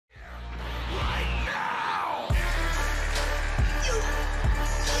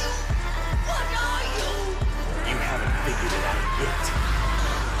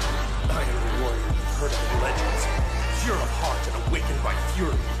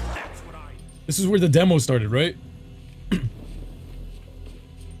This is where the demo started, right?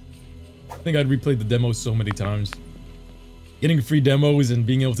 I think I'd replayed the demo so many times. Getting free demos and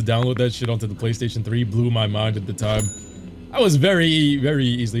being able to download that shit onto the PlayStation 3 blew my mind at the time. I was very, very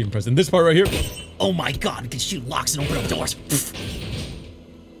easily impressed. And this part right here. Oh my god, I can shoot locks and open up doors.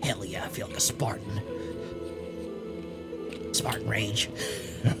 Hell yeah, I feel like a Spartan. Spartan rage.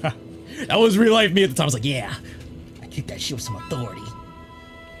 That was real life me at the time. I was like, yeah, I kick that shit with some authority.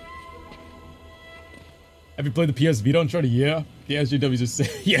 Have you played the PS Vita Uncharted? Yeah. The SJWs just say,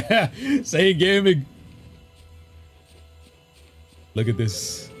 yeah, saying gaming. Look at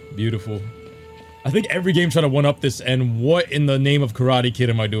this. Beautiful. I think every game trying to one-up this, and what in the name of Karate Kid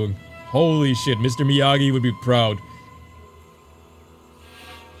am I doing? Holy shit, Mr. Miyagi would be proud.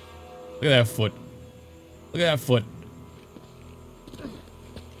 Look at that foot. Look at that foot.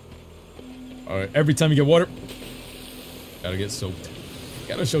 Alright, every time you get water, gotta get soaked.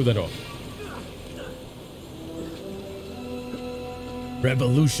 Gotta show that off.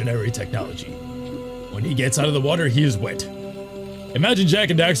 Revolutionary technology. When he gets out of the water, he is wet. Imagine Jak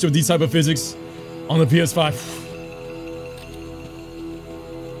and Daxter with these type of physics on the PS5.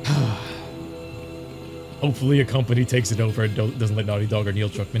 Hopefully a company takes it over and doesn't let Naughty Dog or Neil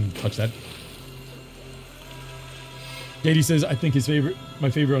Druckmann touch that. JD says, I think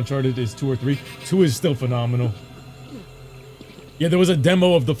my favorite Uncharted is 2 or 3. 2 is still phenomenal. Yeah, there was a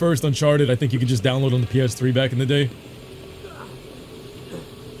demo of the first Uncharted I think you could just download on the PS3 back in the day.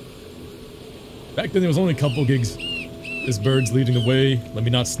 Back then there was only a couple gigs. This bird's leading the way. Let me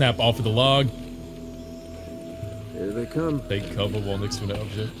not snap off of the log. Here they come. Take cover while next to an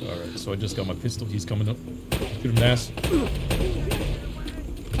object. Alright, so I just got my pistol. He's coming up. Shoot him in the ass.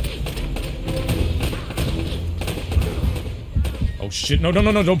 Oh shit. No,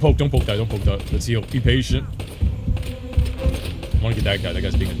 don't poke that. Let's heal. Be patient. I wanna get that guy. That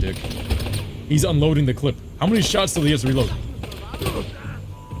guy's being a dick. He's unloading the clip. How many shots till he has to reload?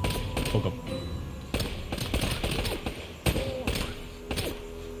 Poke up.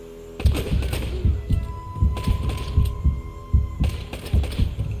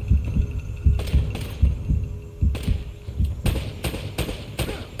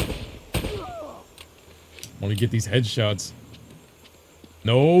 Want to get these headshots.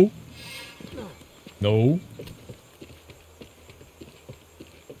 No. No.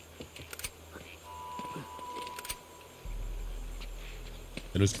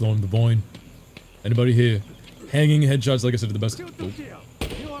 Let us clone the void. Anybody here? Hanging headshots, like I said, are the best. Oh.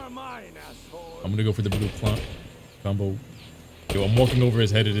 I'm gonna go for the blue combo. Yo, I'm walking over his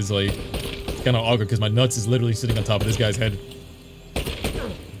head. It is like kind of awkward because my nuts is literally sitting on top of this guy's head.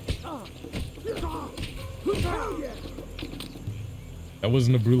 That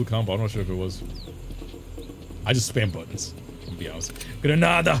wasn't a brutal combo. I'm not sure if it was. I just spam buttons. I'll be honest.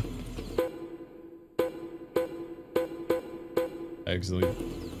 Granada! Actually,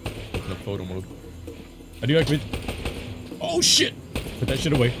 open up photo mode. How do you activate? Oh shit! Put that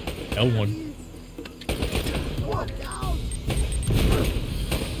shit away. L1.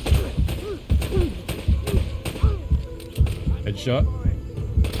 Headshot.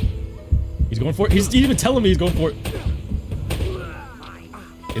 He's going for it. He's even telling me he's going for it.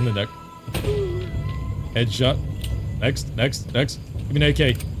 In the neck. Headshot. Next. Give me an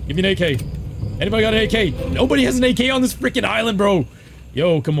AK. Give me an AK. Anybody got an AK? Nobody has an AK on this freaking island, bro.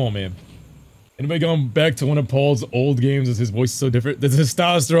 Yo, come on, man. Anybody going back to one of Paul's old games as his voice is so different? The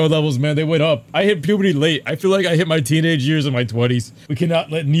testosterone levels, man, they went up. I hit puberty late. I feel like I hit my teenage years in my 20s. We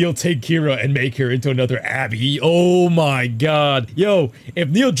cannot let Neil take Kira and make her into another Abby. Oh my god. Yo, if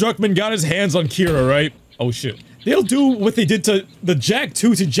Neil Druckmann got his hands on Kira, right? Oh shit. They'll do what they did to the Jak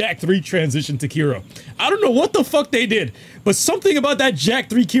 2 to Jak 3 transition to Kira. I don't know what the fuck they did, but something about that Jak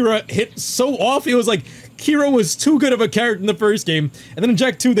 3 Kira hit so off. It was like Kira was too good of a character in the first game, and then in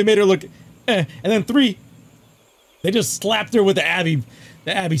Jak 2 they made her look and then 3 they just slapped her with the Abby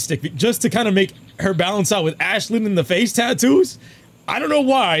stick just to kind of make her balance out with Ashlyn and the face tattoos. I don't know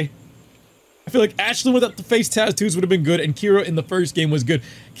why. I feel like Ashlyn without the face tattoos would have been good, and Kira in the first game was good.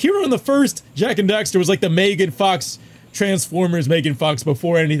 Kira in the first Jak and Daxter was like the Megan Fox Transformers Megan Fox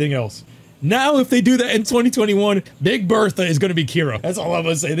before anything else. Now if they do that in 2021, Big Bertha is gonna be Kira. That's all I'm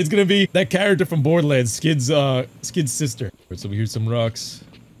gonna say. There's gonna be that character from Borderlands, Skid's sister. Alright, so we hear some rocks.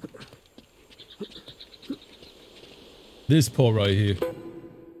 This pole right here.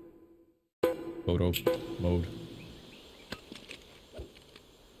 Photo mode.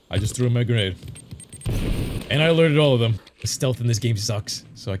 I just threw him a grenade. And I alerted all of them. The stealth in this game sucks,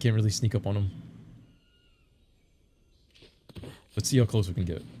 so I can't really sneak up on them. Let's see how close we can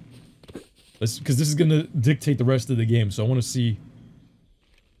get. Because this is gonna dictate the rest of the game, so I want to see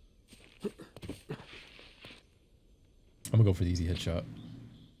I'm gonna go for the easy headshot.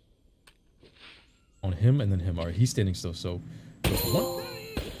 On him and then him. Alright, he's standing still, so go for one.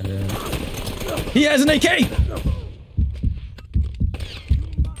 And then he has an AK!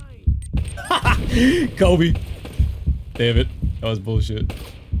 Kobe. Damn it. That was bullshit.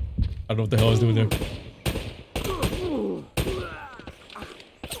 I don't know what the hell I was doing there.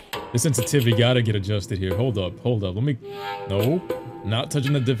 The sensitivity gotta get adjusted here. Hold up, hold up. Let me... No. Not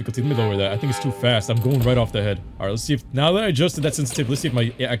touching the difficulty. Let me lower that. I think it's too fast. I'm going right off the head. Alright, let's see if... Now that I adjusted that sensitivity, let's see if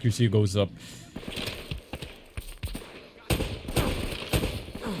my accuracy goes up.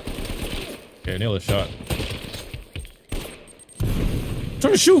 Okay, nail a shot.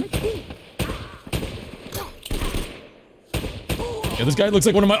 Trying to shoot! Yeah, this guy looks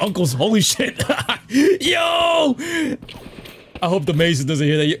like one of my uncles. Holy shit. Yo! I hope the Mason doesn't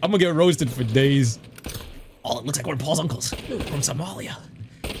hear that. I'm gonna get roasted for days. Oh, it looks like one of Paul's uncles from Somalia.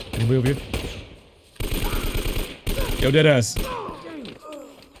 Anybody over here? Yo, dead ass.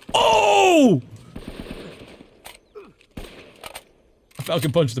 Oh!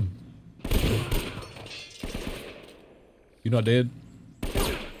 Falcon punched him. You not dead?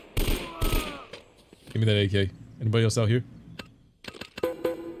 Give me that AK. Anybody else out here?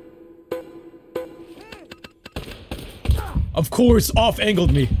 Of course,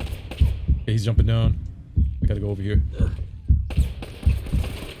 off-angled me. Okay, he's jumping down. I gotta go over here.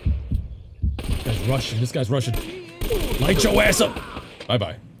 This guy's rushing. This guy's rushing. Light your ass up.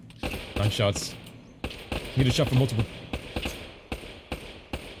 Bye-bye. 9 shots. Need a shot for multiple.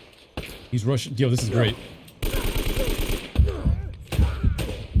 He's rushing. Yo, this is great.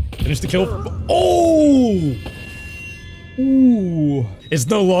 Finish the kill. Oh! Ooh. It's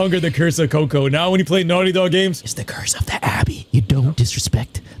no longer the curse of Coco. Now when you play Naughty Dog games, It's the curse of the Abbey. You don't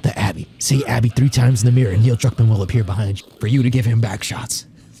disrespect the Abbey. Say Abbey 3 times in the mirror and Neil Druckmann will appear behind you for you to give him back shots.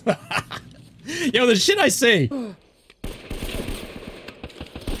 yo, the shit I say.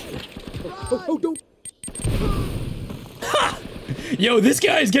 Oh, don't. Yo, this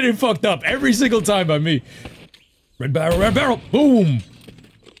guy is getting fucked up every single time by me. Red barrel, boom.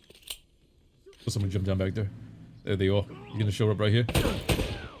 Oh, someone jumped down back there. There they are. You're gonna show up right here.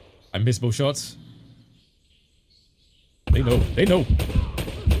 I missed both shots. They know. They know.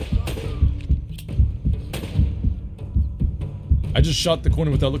 I just shot the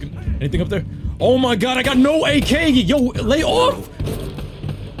corner without looking. Anything up there? Oh my god, I got no AK! Yo, lay off!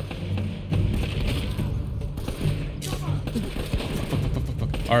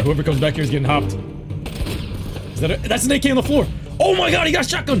 Alright, whoever comes back here is getting hopped. Is that that's an AK on the floor! Oh my god, he got a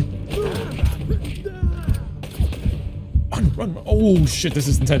shotgun! Run, run. Oh shit, this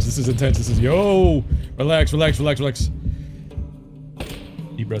is intense, this is intense, this is... Yo! Relax, relax, relax, relax.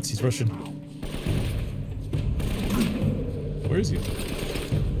 Deep breaths, he's rushing. Where is he?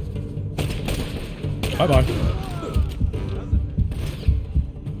 Bye-bye.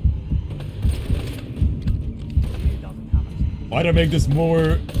 Why'd I make this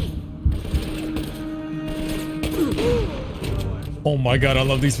more... Oh my god, I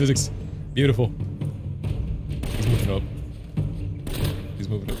love these physics. Beautiful. He's moving up. He's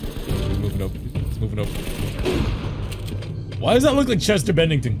moving up. He's moving up. He's moving up. Why does that look like Chester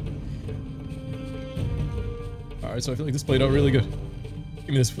Bennington? Alright, so I feel like this played out really good. Give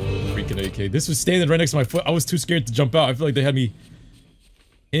me this freaking AK. This was standing right next to my foot. I was too scared to jump out. I feel like they had me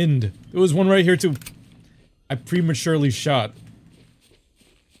pinned. There was one right here too. I prematurely shot.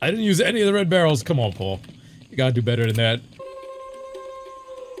 I didn't use any of the red barrels. Come on, Paul. You gotta do better than that.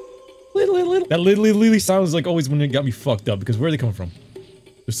 That literally sounds like always when it got me fucked up, because where are they coming from?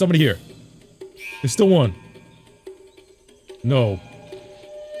 There's somebody here. There's still one. No.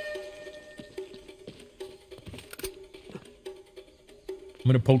 I'm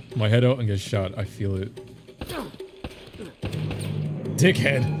gonna poke my head out and get shot. I feel it.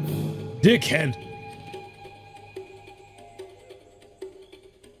 Dickhead. Dickhead.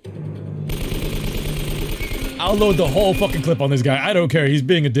 I'll load the whole fucking clip on this guy. I don't care. He's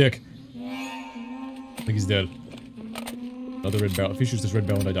being a dick. I think he's dead. Another red barrel. If he shoots this red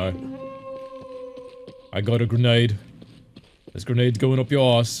barrel and I die. I got a grenade. This grenade's going up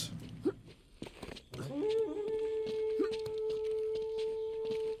your ass.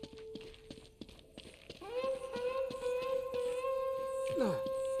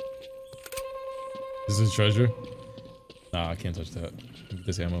 This is treasure? Nah, I can't touch that. Get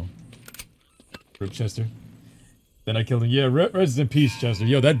this ammo. Rip Chester. Then I killed him. Yeah, rest in peace, Chester.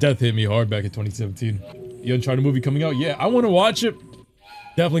 Yo, that death hit me hard back in 2017. The Uncharted movie coming out? Yeah, I want to watch it.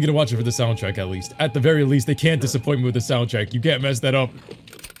 Definitely gonna watch it for the soundtrack, at least. At the very least, they can't disappoint me with the soundtrack. You can't mess that up.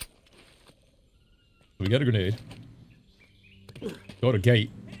 We got a grenade. Go to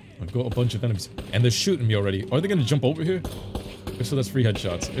gate. I've got a bunch of enemies. And they're shooting me already. Are they gonna jump over here? If so, that's 3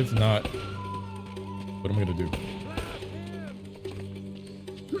 headshots. If not, what am I gonna do?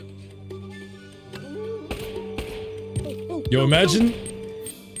 Yo, imagine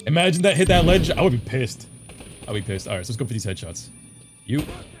that hit that ledge. I would be pissed. I'll be pissed. Alright, so let's go for these headshots. You.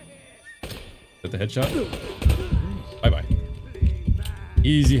 Is that the headshot? Bye-bye.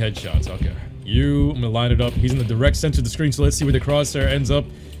 Easy headshots. Okay. You, I'm gonna line it up. He's in the direct center of the screen, so let's see where the crosshair ends up.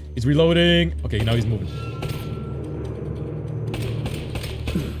 He's reloading. Okay, now he's moving.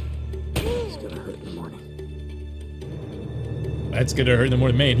 It's gonna hurt in the morning. That's gonna hurt in the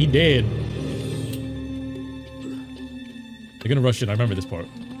morning. Man, he dead. They're gonna rush in. I remember this part.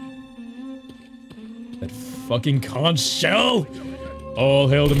 That fucking conch shell! All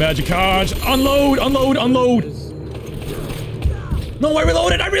hail the magic conch! Unload! Unload! Unload! No, I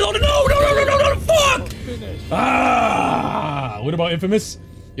reloaded! I reloaded! No! No! No! No! No! No! Fuck! Ah! What about Infamous?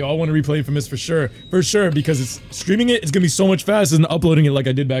 Yo, I want to replay Infamous for sure. For sure, because it's streaming it's gonna be so much faster than uploading it like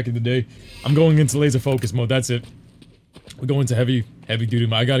I did back in the day. I'm going into laser focus mode. That's it. We're going to heavy duty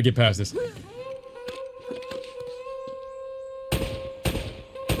mode. I gotta get past this.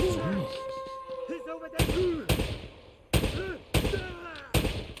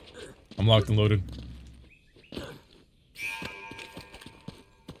 I'm locked and loaded.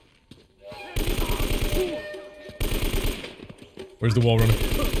 Where's the wall runner?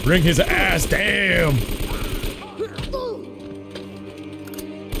 Bring his ass, damn!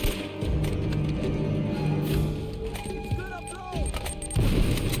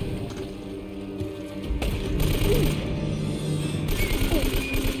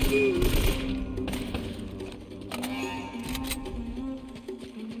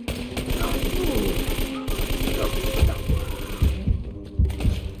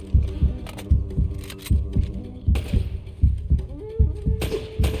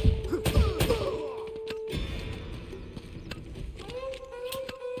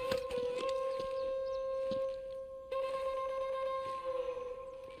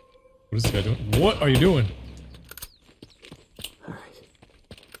 What is this guy doing? What are you doing?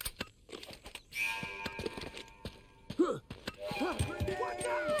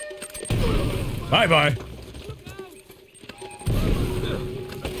 Bye-bye. I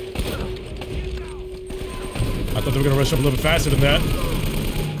thought they were gonna rush up a little bit faster than that.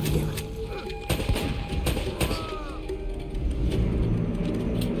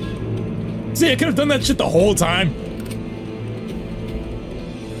 See, I could have done that shit the whole time.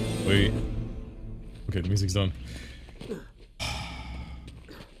 Wait. Okay, the music's done.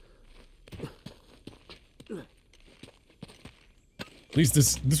 At least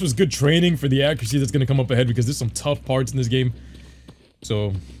this was good training for the accuracy that's gonna come up ahead, because there's some tough parts in this game. So,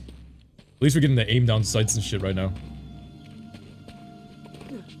 at least we're getting the aim down sights and shit right now.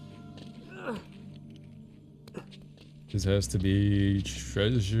 This has to be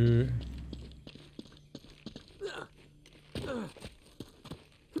treasure.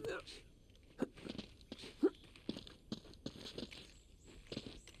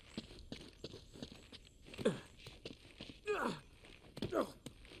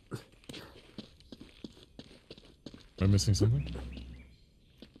 Am I missing something?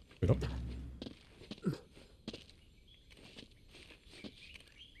 Wait up.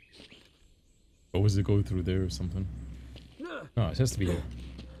 Or was it go through there or something? No, it has to be here.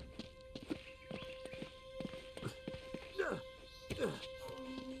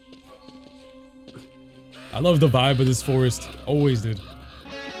 I love the vibe of this forest. Always did.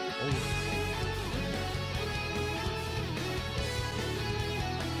 Always.